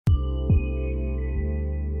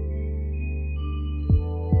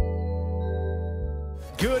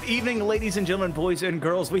Good evening, ladies and gentlemen, boys and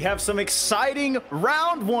girls. We have some exciting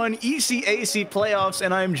round one ECAC playoffs,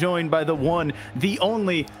 and I am joined by the one, the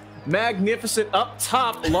only, magnificent up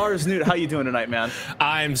top, Lars Newt. How you doing tonight, man?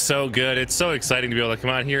 I'm so good. It's so exciting to be able to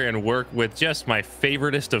come out here and work with just my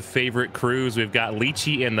favoriteest of favorite crews. We've got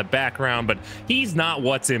Leechy in the background, but he's not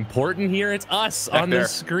what's important here. It's us on the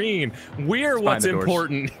screen. We're what's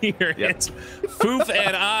important here. Yep. It's Foof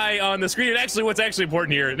and I on the screen. And actually, what's actually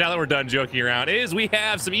important here, now that we're done joking around, is we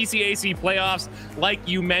have some ECAC playoffs, like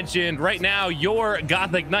you mentioned. Right now, your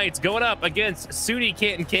Gothic Knights going up against SUNY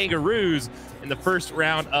Canton Kangaroos in the first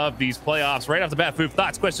round of these playoffs. Right off the bat, Foof,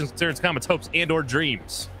 thoughts, questions, concerns, comments, hopes, and or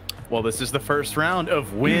dreams? Well, this is the first round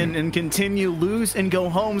of win and continue, lose and go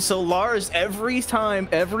home. So Lars, every time,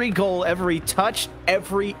 every goal, every touch,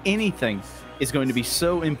 every anything is going to be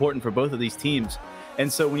so important for both of these teams.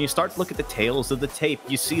 And so when you start to look at the tails of the tape,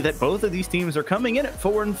 you see that both of these teams are coming in at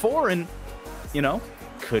 4-4, and you know,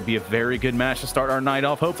 could be a very good match to start our night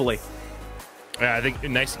off, hopefully. Yeah, I think a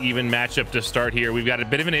nice even matchup to start here. We've got a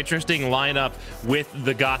bit of an interesting lineup with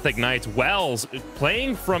the Gothic Knights. Wells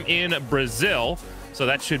playing from in Brazil, so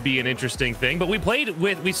that should be an interesting thing. But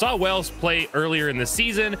we saw Wells play earlier in the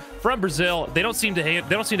season from Brazil. They don't seem to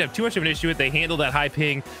have too much of an issue with it. They handle that high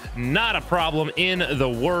ping, not a problem in the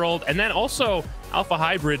world. And then also Alpha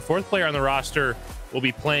Hybrid, fourth player on the roster, will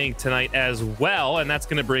be playing tonight as well, and that's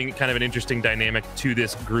going to bring kind of an interesting dynamic to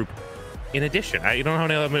this group. In addition, I don't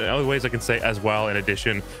know how many other ways I can say as well. In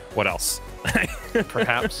addition, what else?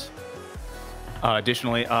 Perhaps.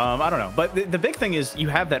 Additionally, I don't know. But the big thing is you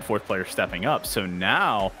have that fourth player stepping up. So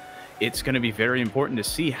now it's going to be very important to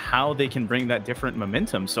see how they can bring that different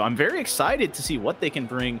momentum. So I'm very excited to see what they can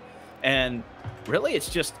bring. And really, it's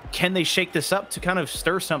just, can they shake this up to kind of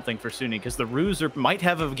stir something for SUNY? Because the Roos might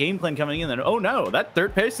have a game plan coming in and, oh no, that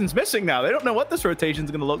third person's missing now. They don't know what this rotation is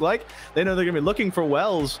going to look like. They know they're going to be looking for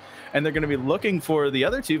Wells and they're going to be looking for the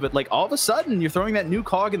other two. But like all of a sudden, you're throwing that new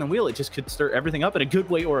cog in the wheel. It just could stir everything up in a good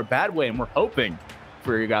way or a bad way. And we're hoping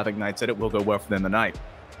for your Gothic Knights that it will go well for them tonight.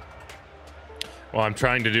 Well, I'm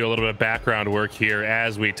trying to do a little bit of background work here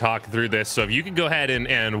as we talk through this. So if you can go ahead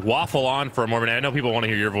and waffle on for a moment. I know people want to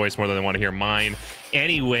hear your voice more than they want to hear mine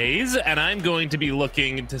anyways. And I'm going to be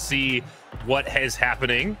looking to see what is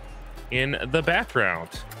happening in the background.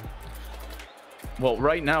 Well,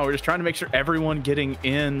 right now, we're just trying to make sure everyone getting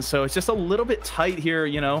in. So it's just a little bit tight here,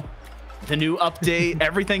 you know. The new update,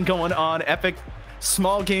 everything going on. Epic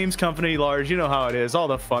Small Games Company, Lars, you know how it is. All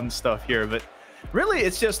the fun stuff here. But really,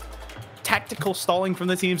 it's just tactical stalling from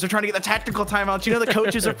the teams. They're trying to get the tactical timeouts. You know, the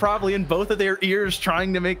coaches are probably in both of their ears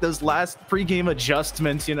trying to make those last pregame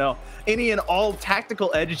adjustments, you know, any and all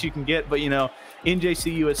tactical edges you can get. But, you know,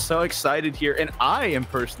 NJCU is so excited here, and I am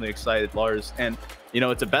personally excited, Lars. And, you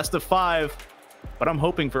know, it's a best of 5, but I'm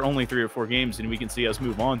hoping for only 3 or 4 games, and we can see us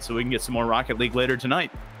move on so we can get some more Rocket League later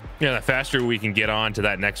tonight. Yeah, the faster we can get on to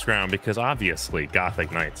that next round, because obviously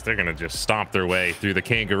Gothic Knights, they're going to just stomp their way through the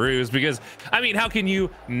Kangaroos, because, I mean, how can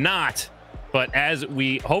you not? But as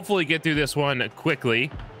we hopefully get through this one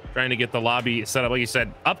quickly, trying to get the lobby set up, like you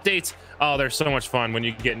said, updates. Oh, they're so much fun when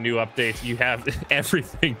you get new updates. You have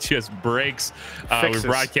everything just breaks. We're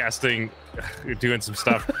broadcasting, doing some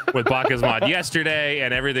stuff with Baka's mod yesterday,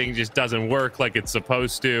 and everything just doesn't work like it's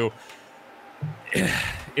supposed to.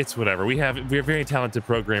 It's whatever. We have very talented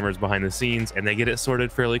programmers behind the scenes, and they get it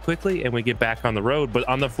sorted fairly quickly, and we get back on the road. But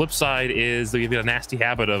on the flip side is they get a nasty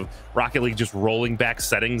habit of Rocket League just rolling back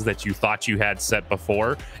settings that you thought you had set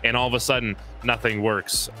before, and all of a sudden nothing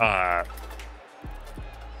works.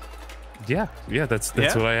 Yeah, that's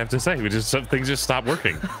what I have to say. Things just stop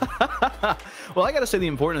working. Well, I gotta say the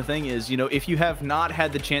important thing is, you know, if you have not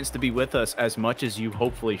had the chance to be with us as much as you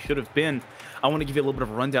hopefully should have been, I want to give you a little bit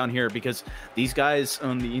of a rundown here, because these guys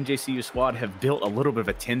on the NJCU squad have built a little bit of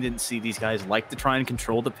a tendency. These guys like to try and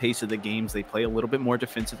control the pace of the games. They play a little bit more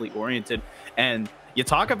defensively oriented, and you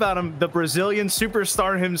talk about him, the Brazilian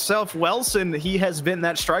superstar himself, Welson. He has been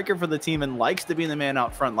that striker for the team and likes to be the man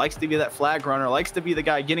out front, likes to be that flag runner, likes to be the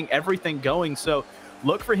guy getting everything going. So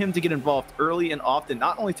look for him to get involved early and often,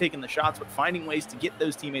 not only taking the shots, but finding ways to get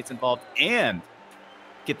those teammates involved and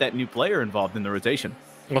get that new player involved in the rotation.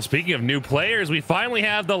 Well, speaking of new players, we finally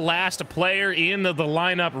have the last player in the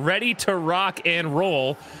lineup ready to rock and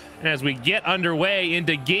roll. And as we get underway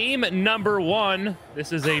into game number 1,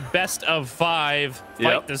 this is a best of 5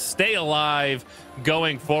 fight to stay alive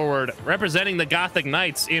going forward. Representing the Gothic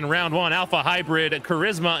Knights in round 1, Alpha Hybrid,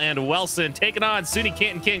 Charisma, and Welson taking on SUNY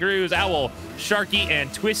Canton Kangaroos, Owl, Sharky,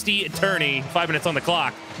 and Twisty Turney. 5 minutes on the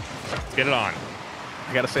clock. Let's get it on.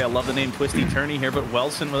 I gotta say, I love the name Twisty Turny here, but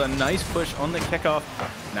Welson with a nice push on the kickoff.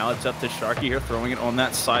 Now it's up to Sharky here, throwing it on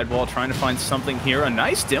that sidewall, trying to find something here. A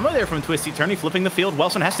nice demo there from Twisty Turny, flipping the field.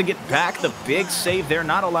 Welson has to get back. The big save there,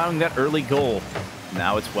 not allowing that early goal.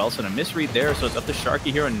 Now it's Welson, a misread there, so it's up to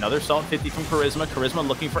Sharky here. Another solid 50 from Charisma. Charisma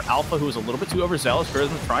looking for Alpha, who was a little bit too overzealous.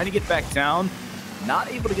 Charisma trying to get back down.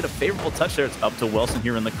 Not able to get a favorable touch there. It's up to Welson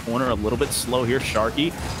here in the corner. A little bit slow here.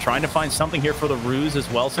 Sharky trying to find something here for the ruse as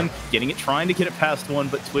Welson getting it, trying to get it past one,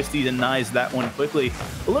 but Twisty denies that one quickly.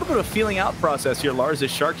 A little bit of a feeling out process here, Lars,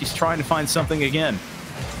 as Sharky's trying to find something again.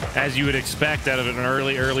 As you would expect out of an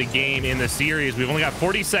early game in the series, we've only got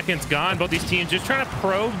 40 seconds gone. Both these teams just trying to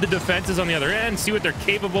probe the defenses on the other end, see what they're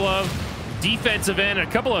capable of. Defensive end, a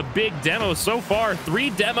couple of big demos so far. 3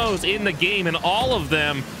 demos in the game, and all of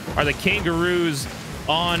them are the Kangaroos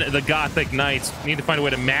on the Gothic Knights. Need to find a way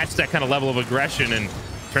to match that kind of level of aggression and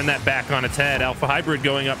turn that back on its head. Alpha Hybrid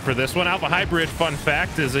going up for this one. Alpha Hybrid, fun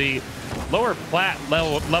fact, is a lower plat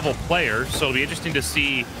level player, so it'll be interesting to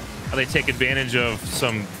see how they take advantage of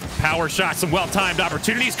some power shots, some well-timed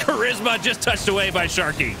opportunities. Charisma just touched away by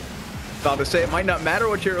Sharky. About to say, it might not matter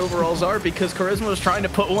what your overalls are because Charisma was trying to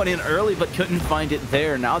put one in early but couldn't find it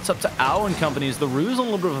there. Now it's up to Owl and companies. The Ruse on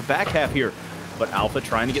a little bit of a back half here, but Alpha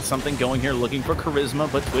trying to get something going here, looking for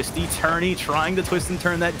Charisma, but Twisty Turny trying to twist and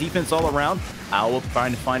turn that defense all around. Owl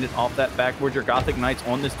trying to find it off that backward. Your Gothic Knights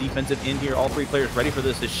on this defensive end here. All 3 players ready for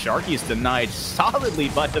this as Sharky is denied solidly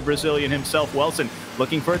by the Brazilian himself, Welson.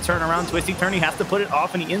 Looking for a turnaround. Twisty Turny has to put it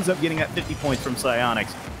off, and he ends up getting that 50 points from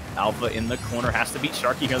Psionics. Alpha in the corner has to beat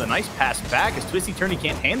Sharky here. The nice pass back as Twisty Turny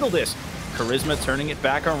can't handle this. Charisma turning it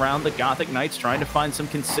back around. The Gothic Knights trying to find some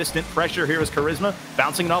consistent pressure here as Charisma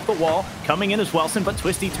bouncing it off the wall. Coming in as Welson, but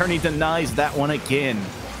Twisty Turny denies that one again.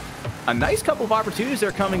 A nice couple of opportunities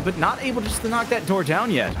are coming, but not able just to knock that door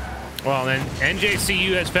down yet. Well, then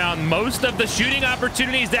NJCU has found most of the shooting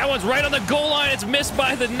opportunities. That one's right on the goal line. It's missed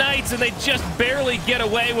by the Knights, and they just barely get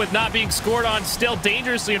away with not being scored on. Still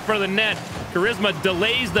dangerously in front of the net. Charisma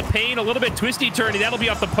delays the pain a little bit. Twisty Turny, that'll be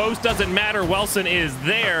off the post. Doesn't matter. Welson is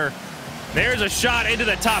there. There's a shot into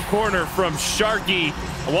the top corner from Sharky.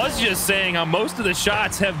 I was just saying how most of the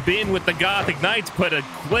shots have been with the Gothic Knights, but a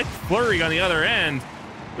quick flurry on the other end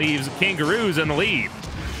leaves Kangaroos in the lead.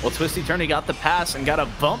 Well, Twisty Turny got the pass and got a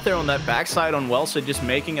bump there on that backside on Welson, just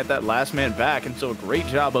making it that last man back. And so a great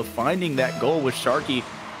job of finding that goal with Sharky.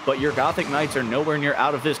 But your Gothic Knights are nowhere near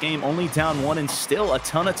out of this game, only down 1 and still a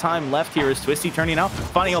ton of time left here as Twisty Turny now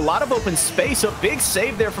finding a lot of open space. A big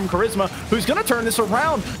save there from Charisma, who's going to turn this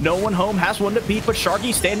around. No one home, has one to beat, but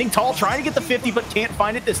Sharky standing tall, trying to get the 50, but can't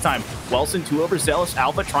find it this time. Welson too overzealous.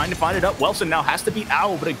 Alpha trying to find it up. Welson now has to beat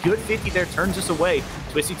Owl, but a good 50 there turns this away.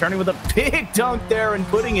 Twisty Turny with a big dunk there and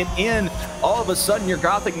putting it in. All of a sudden, your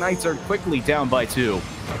Gothic Knights are quickly down by 2.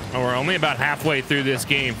 And we're only about halfway through this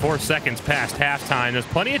game, 4 seconds past halftime. There's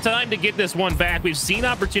plenty of time to get this one back. We've seen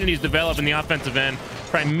opportunities develop in the offensive end,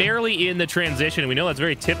 primarily in the transition. We know that's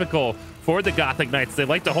very typical for the Gothic Knights. They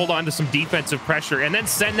like to hold on to some defensive pressure and then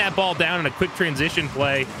send that ball down in a quick transition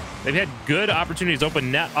play. They've had good opportunities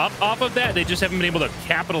open net up off of that. They just haven't been able to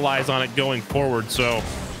capitalize on it going forward. So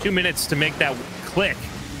 2 minutes to make that click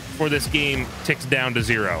before this game ticks down to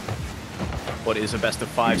 0. What is a best of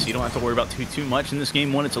 5, so you don't have to worry about too much in this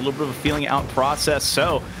game. One, it's a little bit of a feeling out process,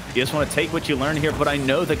 so you just want to take what you learn here. But I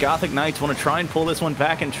know the Gothic Knights want to try and pull this one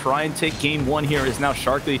back and try and take game 1 here. Is now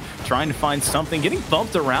Sharky trying to find something, getting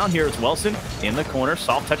bumped around here as Welson in the corner.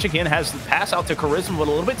 Soft touch again, has the pass out to Charisma, but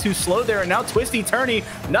a little bit too slow there. And now Twisty Turny,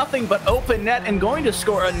 nothing but open net, and going to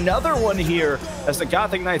score another one here as the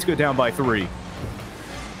Gothic Knights go down by 3.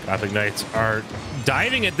 Gothic Knights are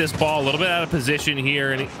diving at this ball a little bit out of position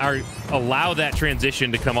here and allow that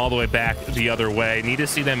transition to come all the way back the other way. Need to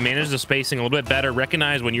see them manage the spacing a little bit better.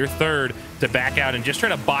 Recognize when you're third to back out and just try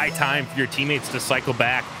to buy time for your teammates to cycle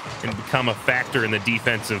back and become a factor in the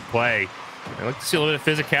defensive play. I'd like to see a little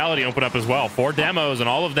bit of physicality open up as well. 4 demos and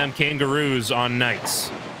all of them Kangaroos on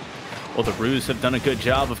Knights. Well, the Ruse have done a good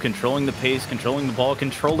job of controlling the pace, controlling the ball,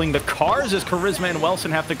 controlling the cars as Charisma and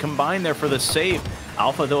Welson have to combine there for the save.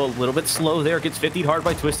 Alpha, though, a little bit slow there, gets 50'd hard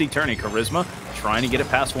by Twisty Turny. Charisma trying to get it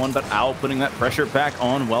past one, but Owl putting that pressure back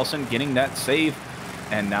on Welson, getting that save.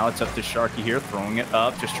 And now it's up to Sharky here, throwing it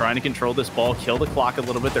up, just trying to control this ball, kill the clock a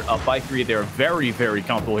little bit. They're up by 3. They're very, very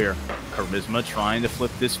comfortable here. Charisma trying to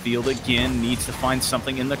flip this field again, needs to find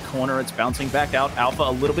something in the corner. It's bouncing back out. Alpha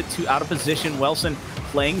a little bit too out of position. Welson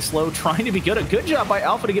playing slow, trying to be good. A good job by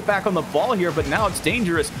Alpha to get back on the ball here, but now it's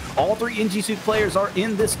dangerous. All 3 NJCU players are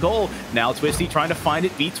in this goal. Now Twisty trying to find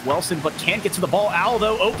it, beats Welson, but can't get to the ball. Owl,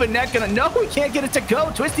 though, open net, gonna, no, he can't get it to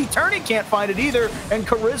go. Twisty Turny can't find it either, and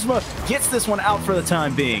Charisma gets this one out for the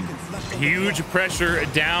time being. Huge pressure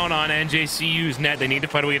down on NJCU's net. They need to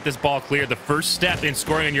find a way to get this ball clear. The first step in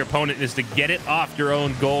scoring on your opponent is to get it off your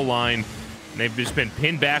own goal line. And they've just been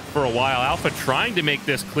pinned back for a while. Alpha trying to make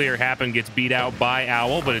this clear happen, gets beat out by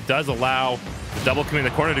Owl, but it does allow the double commit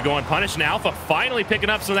in the corner to go unpunished. And Alpha finally picking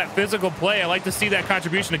up some of that physical play. I like to see that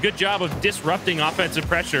contribution. A good job of disrupting offensive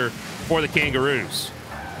pressure for the Kangaroos.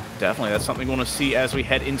 Definitely, that's something we want to see as we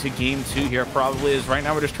head into game 2 here. Probably is right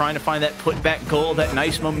now we're just trying to find that putback goal, that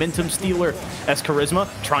nice momentum stealer as Charisma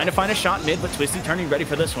trying to find a shot mid, but Twisty turning ready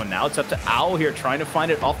for this one. Now it's up to Owl here trying to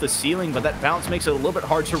find it off the ceiling, but that bounce makes it a little bit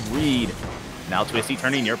hard to read. Now Twisty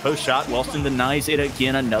turning near post shot. Wellston denies it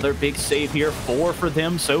again. Another big save here. 4 for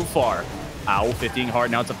them so far. Owl 50ing hard.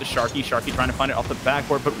 Now it's up to Sharky. Sharky trying to find it off the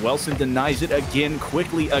backboard, but Wellston denies it again,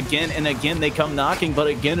 quickly, again and again. They come knocking, but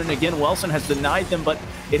again and again, Wellston has denied them, but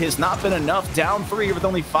it has not been enough. Down 3 with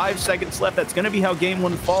only 5 seconds left. That's going to be how game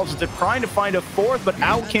 1 falls. They're trying to find a 4th, but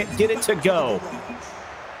Owl can't get it to go.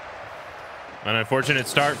 An unfortunate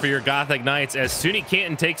start for your Gothic Knights as SUNY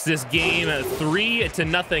Canton takes this game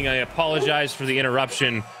 3-0. I apologize for the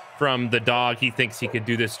interruption from the dog. He thinks he could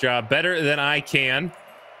do this job better than I can.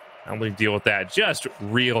 I'm going to deal with that just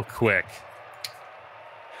real quick.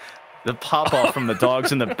 The pop-off from the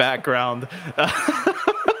dogs in the background.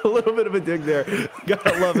 A little bit of a dig there.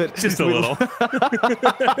 Gotta love it. Just a little.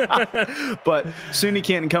 But SUNY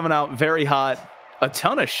Canton coming out very hot. A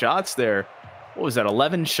ton of shots there. What was that,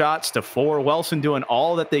 11 shots to 4. Wellston doing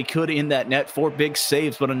all that they could in that net. 4 big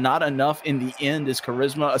saves, but not enough in the end as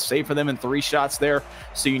Charisma, a save for them and 3 shots there.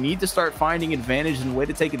 So you need to start finding advantage and a way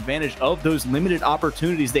to take advantage of those limited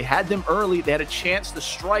opportunities. They had them early. They had a chance to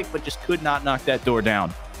strike, but just could not knock that door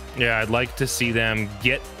down. Yeah, I'd like to see them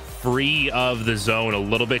get free of the zone a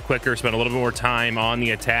little bit quicker, spend a little bit more time on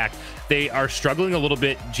the attack. They are struggling a little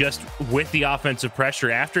bit just with the offensive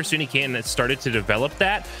pressure. After SUNY Canton started to develop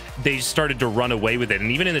that, they started to run away with it.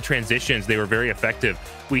 And even in the transitions, they were very effective.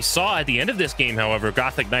 We saw at the end of this game, however,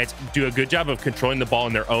 Gothic Knights do a good job of controlling the ball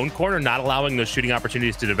in their own corner, not allowing those shooting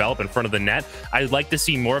opportunities to develop in front of the net. I'd like to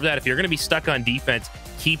see more of that. If you're going to be stuck on defense,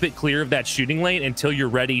 keep it clear of that shooting lane until you're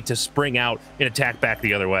ready to spring out and attack back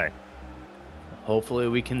the other way. Hopefully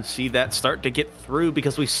we can see that start to get through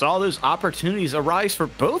because we saw those opportunities arise for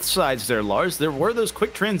both sides there, Lars. There were those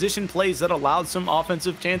quick transition plays that allowed some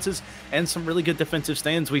offensive chances and some really good defensive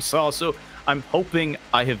stands we saw. So I'm hoping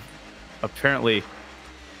I have apparently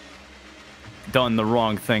done the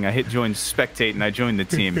wrong thing. I hit join spectate and I joined the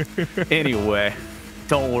team. Anyway,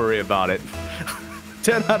 don't worry about it.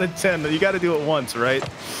 10 out of 10. You got to do it once, right?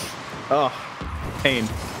 Oh, pain.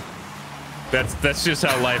 That's just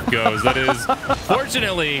how life goes. That is,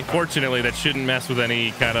 fortunately, that shouldn't mess with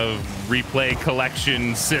any kind of replay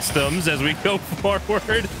collection systems as we go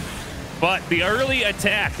forward. But the early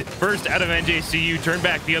attack, first out of NJCU, turned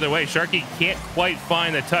back the other way. Sharky can't quite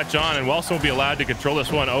find the touch on, and Welson will be allowed to control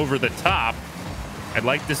this one over the top. I'd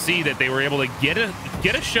like to see that they were able to get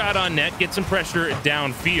a shot on net, get some pressure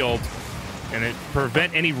downfield, and it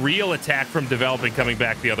prevent any real attack from developing coming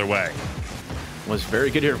back the other way. Was very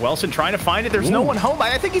good here. Welson trying to find it. There's no one home.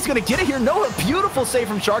 I think he's going to get it here. No, a beautiful save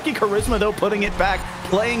from Sharky. Charisma, though, putting it back,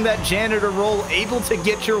 playing that janitor role, able to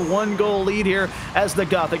get your 1-goal lead here as the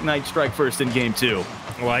Gothic Knights strike first in game 2.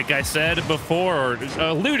 Like I said before, or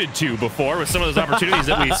alluded to before, with some of those opportunities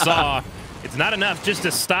that we saw, it's not enough just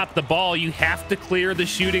to stop the ball. You have to clear the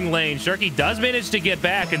shooting lane. Sharky does manage to get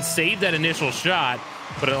back and save that initial shot,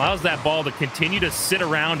 but it allows that ball to continue to sit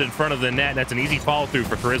around in front of the net. That's an easy follow-through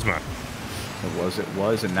for Charisma. It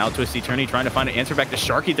was, and now Twisty Turney trying to find an answer back to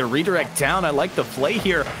Sharky. The redirect down. I like the play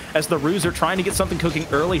here as the Roos are trying to get something cooking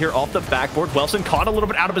early here off the backboard. Welson caught a little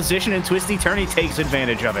bit out of position, and Twisty Turney takes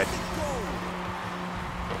advantage of it.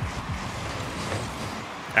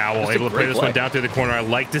 Owl able to play this one down through the corner. I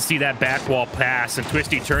like to see that back wall pass, and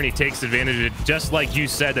Twisty Turney takes advantage of it. Just like you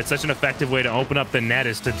said, that's such an effective way to open up the net,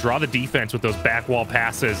 is to draw the defense with those back wall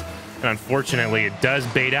passes. And unfortunately, it does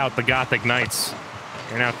bait out the Gothic Knights.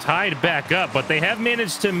 They're now tied back up, but they have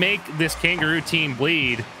managed to make this Kangaroo team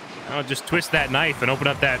bleed. Now just twist that knife and open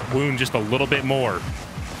up that wound just a little bit more.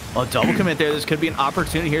 A double commit there. This could be an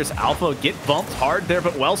opportunity. Here's Alpha get bumped hard there,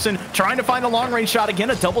 but Welson trying to find a long-range shot again.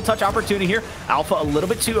 A double touch opportunity here. Alpha a little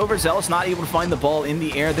bit too overzealous, not able to find the ball in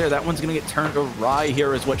the air there. That one's going to get turned awry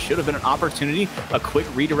here as what should have been an opportunity. A quick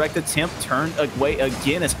redirect attempt turned away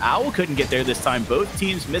again as Owl couldn't get there this time. Both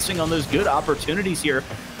teams missing on those good opportunities here.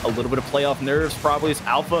 A little bit of playoff nerves probably as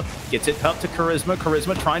Alpha gets it up to Charisma.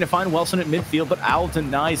 Charisma trying to find Welson at midfield, but Owl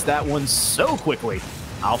denies that one so quickly.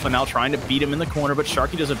 Alpha now trying to beat him in the corner, but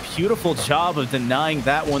Sharky does a beautiful job of denying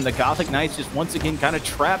that one. The Gothic Knights just once again kind of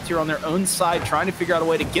trapped here on their own side, trying to figure out a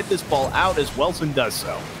way to get this ball out as Welson does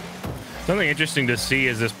so. Something interesting to see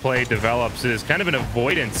as this play develops is kind of an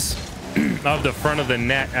avoidance of the front of the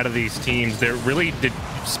net out of these teams. They're really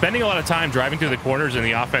spending a lot of time driving through the corners in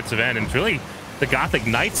the offensive end, and it's really the Gothic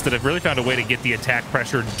Knights that have really found a way to get the attack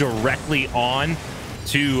pressure directly on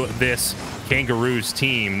to this Kangaroos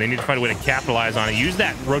team. They need to find a way to capitalize on it. Use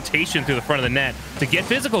that rotation through the front of the net to get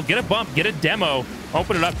physical, get a bump, get a demo,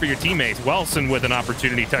 open it up for your teammates. Welson with an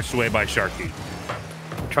opportunity touched away by Sharky.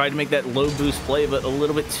 Tried to make that low boost play, but a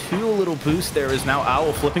little bit too little boost there is now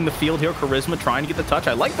Owl flipping the field here. Charisma trying to get the touch.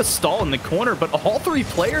 I like the stall in the corner, but all three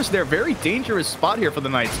players there. Very dangerous spot here for the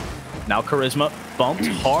Knights. Now Charisma bumped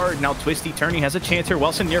hard. Now Twisty Turney has a chance here.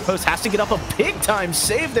 Welson near post has to get up a big-time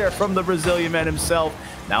save there from the Brazilian man himself.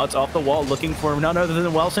 Now it's off the wall, looking for none other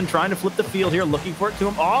than Welson, trying to flip the field here, looking for it to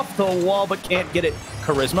him off the wall, but can't get it.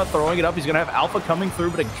 Charisma throwing it up. He's going to have Alpha coming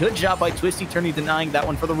through, but a good job by Twisty Turney denying that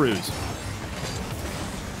one for the Ruse.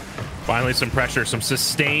 Finally, some pressure, some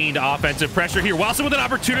sustained offensive pressure here. Welson with an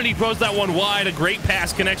opportunity, throws that one wide. A great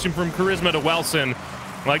pass connection from Charisma to Welson.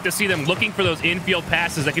 I like to see them looking for those infield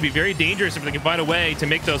passes that can be very dangerous if they can find a way to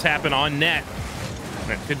make those happen on net.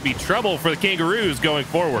 That could be trouble for the Kangaroos going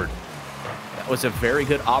forward. That was a very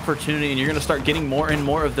good opportunity, and you're going to start getting more and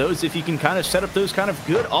more of those if you can kind of set up those kind of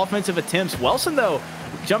good offensive attempts. Welson, though,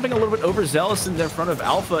 jumping a little bit overzealous in front of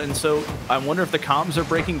Alpha, and so I wonder if the comms are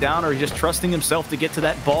breaking down or he's just trusting himself to get to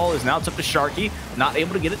that ball. As now it's up to Sharky, not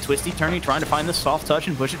able to get it. Twisty Turney trying to find the soft touch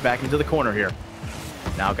and push it back into the corner here.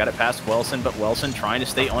 Now got it past Welson, but Welson trying to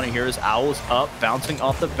stay on it here as Owl's up, bouncing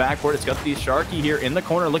off the backboard. It's got to be Sharky here in the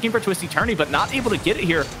corner, looking for Twisty Turney, but not able to get it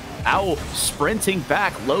here. Owl sprinting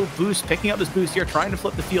back, low boost, picking up his boost here, trying to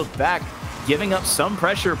flip the field back, giving up some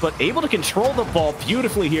pressure, but able to control the ball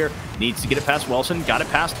beautifully here. Needs to get it past Welson, got it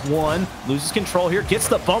past one, loses control here, gets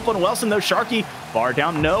the bump on Welson, though. Sharky, bar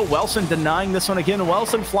down, no. Welson denying this one again.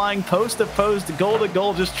 Welson flying post to post, goal to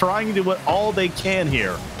goal, just trying to do all they can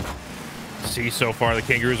here. See, so far the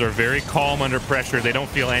Kangaroos are very calm under pressure. They don't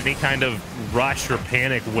feel any kind of rush or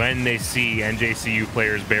panic when they see NJCU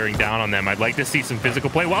players bearing down on them. I'd like to see some physical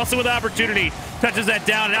play. Welson with opportunity, touches that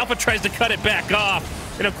down, and Alpha tries to cut it back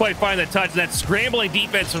off. They don't quite find the touch. That scrambling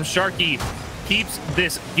defense from Sharky keeps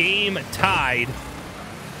this game tied.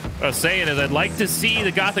 What I was saying is I'd like to see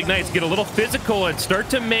the Gothic Knights get a little physical and start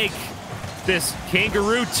to make this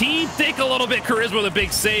Kangaroo team think a little bit. Charisma with a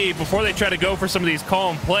big save before they try to go for some of these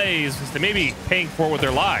calm plays they may be paying for with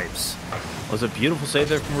their lives. It was a beautiful save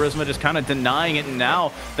there from Charisma, just kind of denying it. And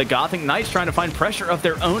now the Gothic Knights trying to find pressure of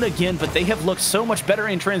their own again, but they have looked so much better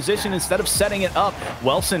in transition instead of setting it up.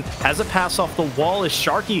 Welson has a pass off the wall as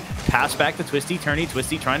Sharky pass back to Twisty Turney.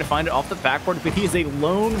 Twisty trying to find it off the backboard, but he is a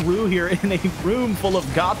lone Roo here in a room full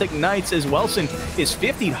of Gothic Knights as Welson is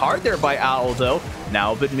 50'd hard there by Owl, though.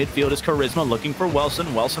 Now, but midfield is Charisma looking for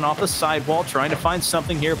Welson. Welson off the sidewall, trying to find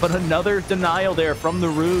something here, but another denial there from the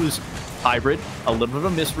Ruse. Hybrid, a little bit of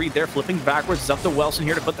a misread there, flipping backwards. It's up to Welson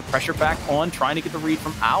here to put the pressure back on, trying to get the read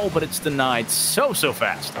from Owl, but it's denied so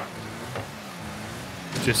fast.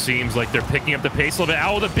 Just seems like they're picking up the pace a little bit.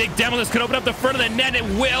 Owl with a big demo. This could open up the front of the net. It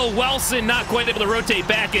will. Welson not quite able to rotate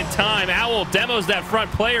back in time. Owl demos that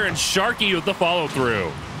front player, and Sharky with the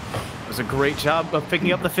follow-through. It was a great job of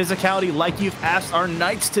picking up the physicality like you've asked our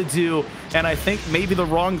Knights to do. And I think maybe the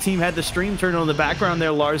wrong team had the stream turned on in the background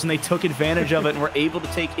there, Lars, and they took advantage of it and were able to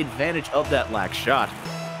take advantage of that lax shot.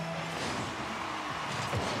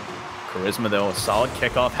 Charisma, though, a solid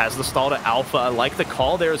kickoff, has the stall to Alpha. I like the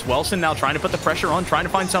call there as Welson now trying to put the pressure on, trying to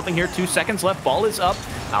find something here. 2 seconds left, ball is up.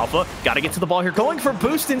 Alpha got to get to the ball here, going for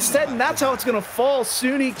boost instead, and that's how it's going to fall.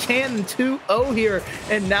 SUNY Canton 2-0 here,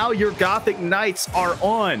 and now your Gothic Knights are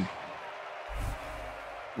on.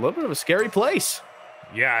 A little bit of a scary place.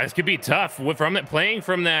 Yeah, this could be tough. Playing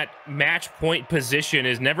from that match point position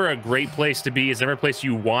is never a great place to be. It's never a place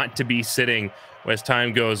you want to be sitting as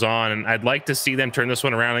time goes on. And I'd like to see them turn this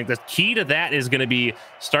one around. I think the key to that is going to be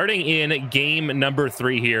starting in game number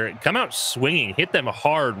 3 here. Come out swinging, hit them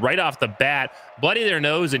hard right off the bat, bloody their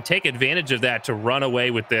nose, and take advantage of that to run away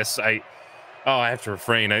with this. I have to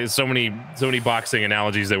refrain. So many boxing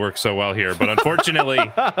analogies that work so well here, but unfortunately.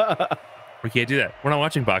 We can't do that. We're not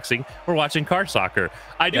watching boxing. We're watching car soccer.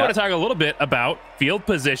 I do want to talk a little bit about field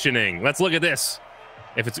positioning. Let's look at this.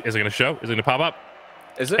 Is it going to show? Is it going to pop up?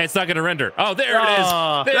 Is it? It's not going to render. Oh, there it is.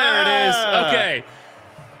 There it is. Okay.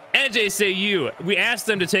 NJCU, we asked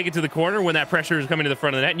them to take it to the corner when that pressure is coming to the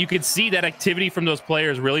front of the net, and you could see that activity from those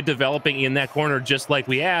players really developing in that corner just like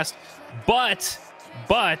we asked. But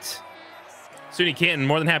SUNY Canton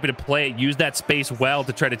more than happy to play it, use that space well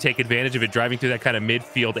to try to take advantage of it, driving through that kind of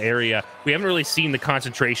midfield area. We haven't really seen the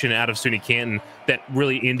concentration out of SUNY Canton that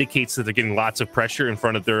really indicates that they're getting lots of pressure in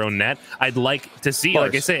front of their own net. I'd like to see,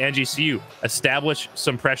 like I say, NJCU establish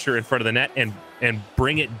some pressure in front of the net and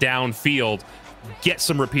bring it downfield, get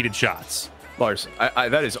some repeated shots. Lars,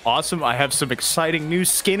 that is awesome. I have some exciting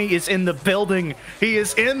news. Skinny is in the building. He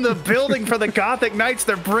is in the building for the Gothic Knights.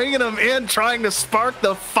 They're bringing him in, trying to spark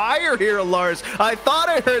the fire here, Lars. I thought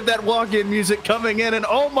I heard that walk-in music coming in, and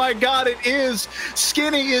oh my God, it is.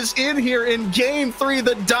 Skinny is in here in Game 3,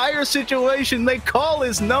 the dire situation. They call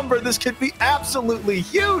his number. This could be absolutely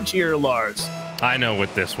huge here, Lars. I know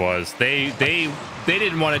what this was. They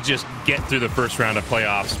didn't want to just get through the first round of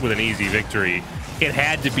playoffs with an easy victory. It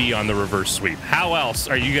had to be on the reverse sweep. How else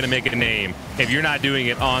are you going to make a name if you're not doing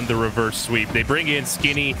it on the reverse sweep? They bring in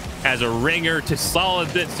Skinny as a ringer to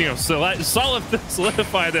solidify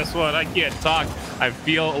this one. I can't talk. I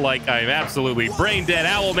feel like I'm absolutely brain dead.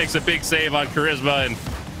 Owl makes a big save on Charisma, and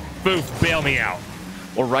Boof, bail me out.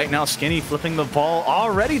 Well, right now, Skinny flipping the ball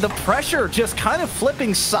already. The pressure just kind of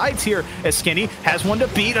flipping sides here as Skinny has one to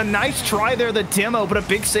beat. A nice try there, the demo, but a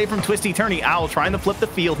big save from Twisty Turney. Owl trying to flip the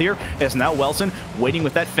field here as now Wilson waiting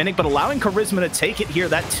with that Finnick, but allowing Charisma to take it here.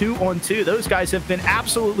 That 2-on-2. Those guys have been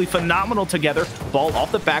absolutely phenomenal together. Ball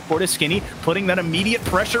off the backboard is Skinny, putting that immediate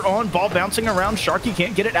pressure on. Ball bouncing around. Sharky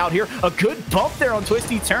can't get it out here. A good bump there on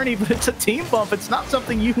Twisty Turney, but it's a team bump. It's not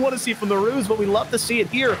something you want to see from the Roos, but we love to see it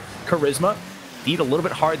here. Charisma beat a little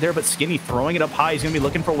bit hard there, but Skinny throwing it up high. He's going to be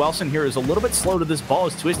looking for Wilson here. Is a little bit slow to this ball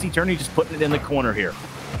as Twisty Turney just putting it in the corner here.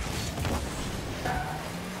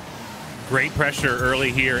 Great pressure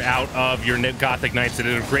early here out of your Gothic Knights. They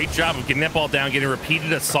did a great job of getting that ball down, getting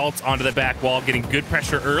repeated assaults onto the back wall, getting good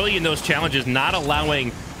pressure early in those challenges, not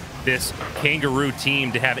allowing this Kangaroo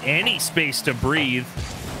team to have any space to breathe.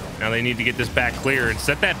 Now they need to get this back clear and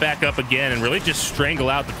set that back up again and really just strangle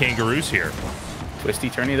out the Kangaroos here.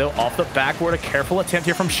 Twisty Turney, though, off the backward. A careful attempt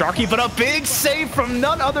here from Sharky, but a big save from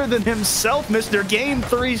none other than himself, Mr. Game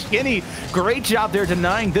 3 Skinny. Great job there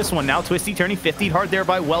denying this one. Now Twisty Turney 50'd hard there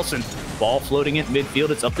by Wilson. Ball floating in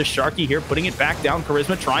midfield. It's up to Sharky here, putting it back down.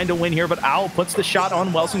 Charisma trying to win here, but Owl puts the shot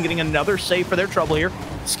on Wilson, getting another save for their trouble here.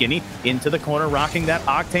 Skinny into the corner, rocking that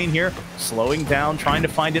Octane here, slowing down, trying to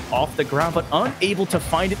find it off the ground, but unable to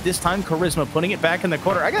find it this time. Charisma putting it back in the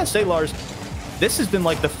corner. I gotta say, Lars, this has been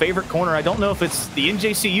like the favorite corner. I don't know if it's the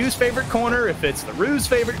NJCU's favorite corner, if it's the Roo's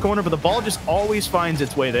favorite corner, but the ball just always finds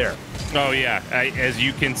its way there. Oh, yeah. As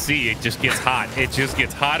you can see, it just gets hot. It just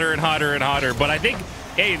gets hotter and hotter and hotter. But I think,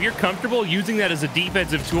 hey, if you're comfortable using that as a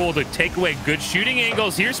defensive tool to take away good shooting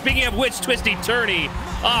angles, here, speaking of which, Twisty Turney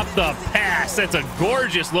off the pass. That's a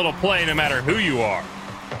gorgeous little play no matter who you are.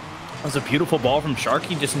 That was a beautiful ball from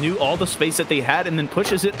Sharky. Just knew all the space that they had and then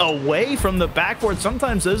pushes it away from the backboard.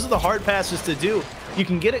 Sometimes those are the hard passes to do. You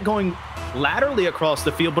can get it going laterally across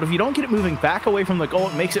the field, but if you don't get it moving back away from the goal,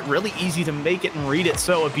 it makes it really easy to make it and read it.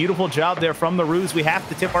 So a beautiful job there from the Roos. We have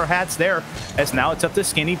to tip our hats there, as now it's up to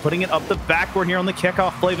Skinny, putting it up the backboard here on the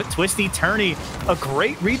kickoff play, but Twisty Turney, a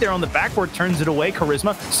great read there on the backboard, turns it away.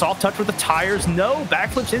 Charisma, soft touch with the tires, no,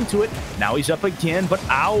 backflips into it. Now he's up again, but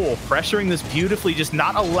Owl pressuring this beautifully, just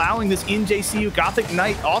not allowing this NJCU Gothic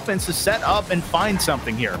Knight offense to set up and find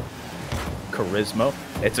something here. Charisma.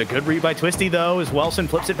 It's a good read by Twisty, though, as Wilson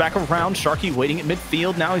flips it back around. Sharky waiting at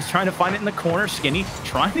midfield. Now he's trying to find it in the corner. Skinny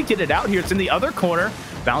trying to get it out here. It's in the other corner.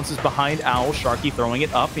 Bounces behind Owl. Sharky throwing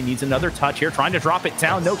it up. He needs another touch here. Trying to drop it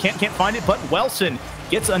down. No, can't find it, but Wilson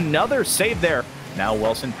gets another save there. Now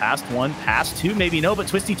Wilson past one, past two, maybe no, but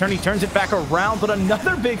Twisty Turney turns it back around, but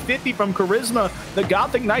another big 50 from Charisma. The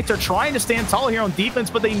Gothic Knights are trying to stand tall here on defense,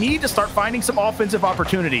 but they need to start finding some offensive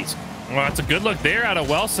opportunities. Well, that's a good look there out of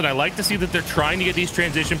Wilson. I like to see that they're trying to get these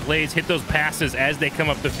transition plays, hit those passes as they come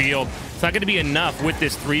up the field. It's not going to be enough with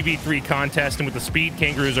this 3v3 contest and with the speed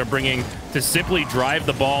Kangaroos are bringing to simply drive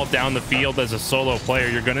the ball down the field as a solo player.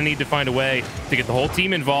 You're going to need to find a way to get the whole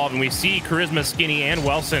team involved, and we see Charisma, Skinny, and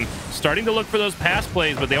Wilson starting to look for those pass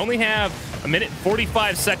plays, but they only have a minute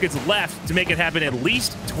 45 seconds left to make it happen at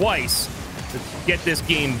least twice to get this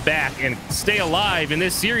game back and stay alive in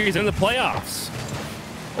this series and in the playoffs.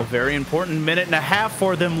 A very important minute and a half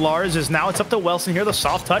for them, Lars, as now it's up to Wilson here. The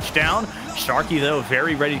soft touchdown. Sharky, though,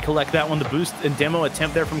 very ready to collect that one. The boost and demo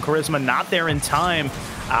attempt there from Charisma, not there in time.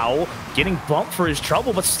 Owl getting bumped for his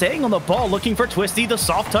trouble, but staying on the ball, looking for Twisty. The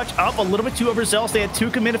soft touch up a little bit too overzealous. They had two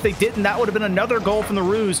commit. If they didn't, that would have been another goal from the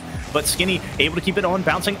Roos. But Skinny able to keep it on,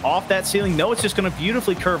 bouncing off that ceiling. No, it's just going to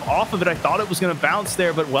beautifully curve off of it. I thought it was going to bounce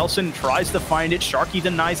there, but Wilson tries to find it. Sharky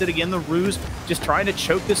denies it again. The Roos just trying to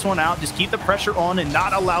choke this one out, just keep the pressure on and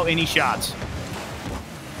not allow any shots.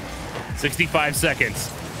 65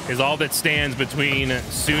 seconds is all that stands between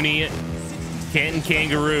SUNY Canton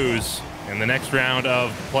Kangaroos and the next round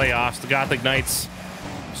of playoffs. The Gothic Knights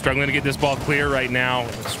struggling to get this ball clear right now.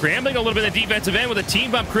 Scrambling a little bit at the defensive end with a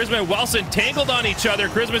team bump. Charisma and Wilson tangled on each other.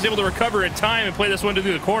 Charisma is able to recover in time and play this one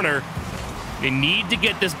through the corner. They need to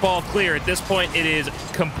get this ball clear. At this point, it is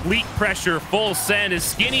complete pressure, full send. As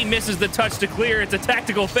Skinny misses the touch to clear, it's a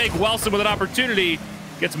tactical fake. Wilson with an opportunity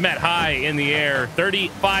gets met high in the air.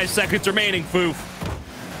 35 seconds remaining, Foof.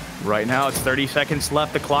 Right now, it's 30 seconds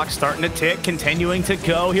left. The clock's starting to tick, continuing to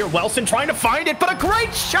go here. Wilson trying to find it, but a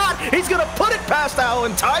great shot. He's going to put it past Al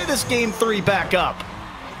and tie this game 3 back up.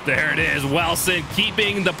 There it is. Wilson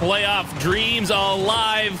keeping the playoff dreams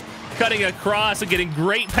alive, cutting across and getting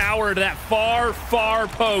great power to that far, far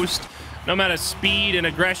post. No amount of speed and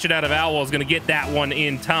aggression out of Owl is going to get that one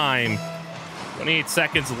in time. 28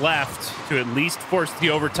 seconds left to at least force the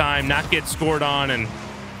overtime, not get scored on, and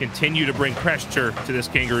continue to bring pressure to this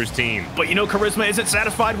Kangaroos team. But you know, Charisma isn't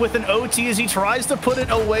satisfied with an OT as he tries to put it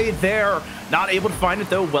away there. Not able to find it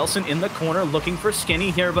though. Wilson in the corner looking for Skinny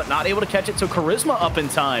here, but not able to catch it. So Charisma up in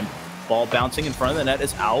time. Ball bouncing in front of the net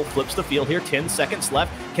as Owl flips the field here. 10 seconds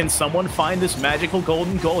left. Can someone find this magical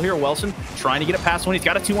golden goal here? Wilson trying to get it past one. He's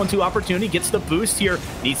got a 2-on-2 opportunity. Gets the boost here.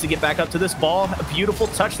 Needs to get back up to this ball. A beautiful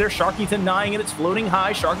touch there. Sharky denying it. It's floating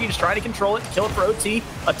high. Sharky just trying to control it. Kill it for OT.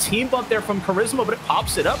 A team bump there from Charisma, but it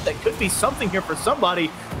pops it up. That could be something here for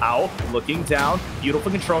somebody. Owl looking down.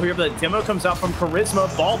 Beautiful control here. But the demo comes out from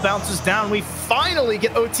Charisma. Ball bounces down. We finally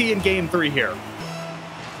get OT in game 3 here.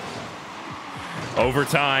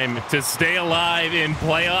 Overtime to stay alive in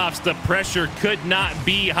playoffs. The pressure could not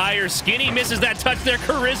be higher. Skinny misses that touch there.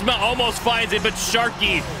 Charisma almost finds it, but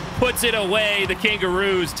Sharky puts it away. The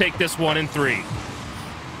Kangaroos take this one in 3.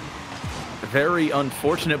 Very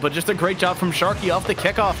unfortunate, but just a great job from Sharky off the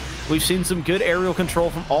kickoff. We've seen some good aerial control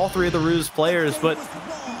from all 3 of the Roos players, but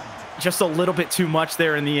just a little bit too much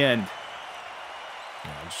there in the end.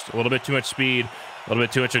 Just a little bit too much speed. A little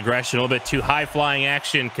bit too much aggression, a little bit too high-flying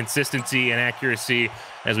action, consistency, and accuracy,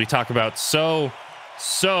 as we talk about so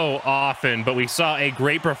often. But we saw a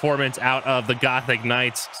great performance out of the Gothic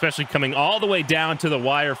Knights, especially coming all the way down to the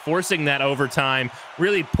wire, forcing that overtime,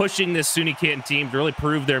 really pushing this SUNY Canton team to really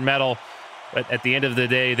prove their mettle. But at the end of the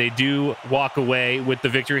day, they do walk away with the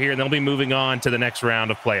victory here, and they'll be moving on to the next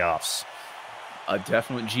round of playoffs. A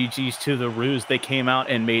definite GG's to the Roos. They came out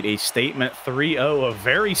and made a statement 3-0, a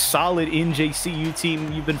very solid NJCU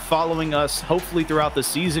team. You've been following us hopefully throughout the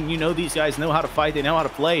season. You know these guys know how to fight. They know how to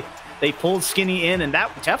play. They pulled Skinny in, and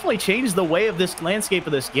that definitely changed the way of this landscape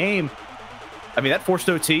of this game. I mean, that forced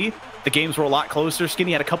OT. The games were a lot closer.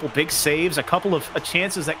 Skinny had a couple big saves, a couple of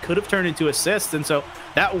chances that could have turned into assists, and so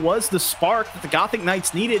that was the spark that the Gothic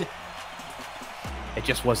Knights needed. It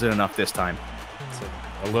just wasn't enough this time.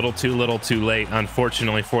 A little too late,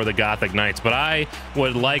 unfortunately, for the Gothic Knights. But I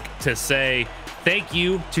would like to say thank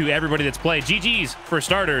you to everybody that's played. GG's for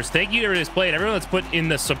starters. Thank you to everybody that's played. Everyone that's put in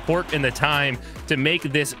the support and the time to make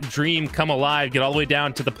this dream come alive. Get all the way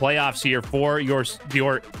down to the playoffs here for your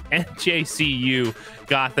NJCU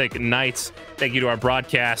Gothic Knights. Thank you to our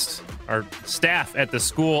broadcast, our staff at the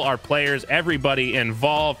school, our players, everybody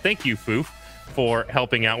involved. Thank you, Foof, for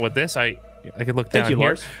helping out with this. I could look down here.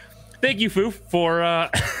 Lars. Thank you, Foof, for...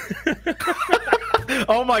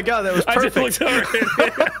 Oh, my God, that was perfect. I just looked over.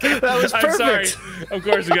 That was perfect. I'm sorry. Of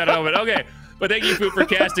course, we got it over. Okay, but thank you, Foof, for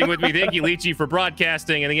casting with me. Thank you, Leachy, for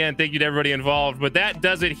broadcasting. And again, thank you to everybody involved. But that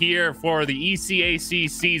does it here for the ECAC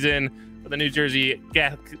season for the New Jersey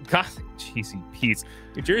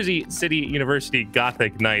New Jersey City University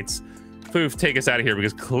Gothic Knights. Foof, take us out of here,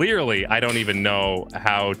 because clearly I don't even know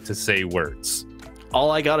how to say words. All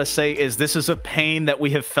I gotta say is this is a pain that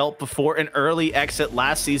we have felt before. An early exit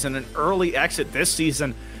last season, an early exit this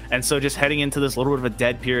season. And so just heading into this little bit of a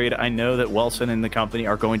dead period, I know that Wilson and the company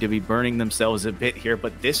are going to be burning themselves a bit here,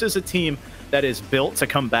 but this is a team that is built to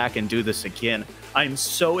come back and do this again. I'm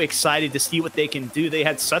so excited to see what they can do. They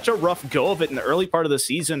had such a rough go of it in the early part of the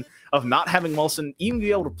season of not having Wilson even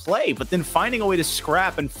be able to play, but then finding a way to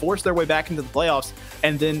scrap and force their way back into the playoffs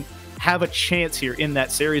and then have a chance here in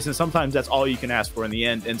that series. And sometimes that's all you can ask for in the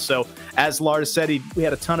end. And so, as Lars said, we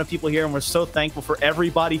had a ton of people here, and we're so thankful for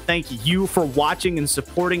everybody. Thank you for watching and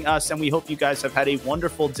supporting us, and we hope you guys have had a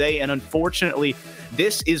wonderful day. And unfortunately,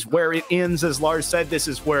 this is where it ends. As Lars said, this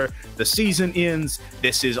is where the season ends.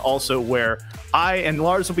 This is also where I and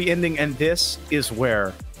Lars will be ending, and this is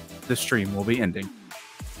where the stream will be ending.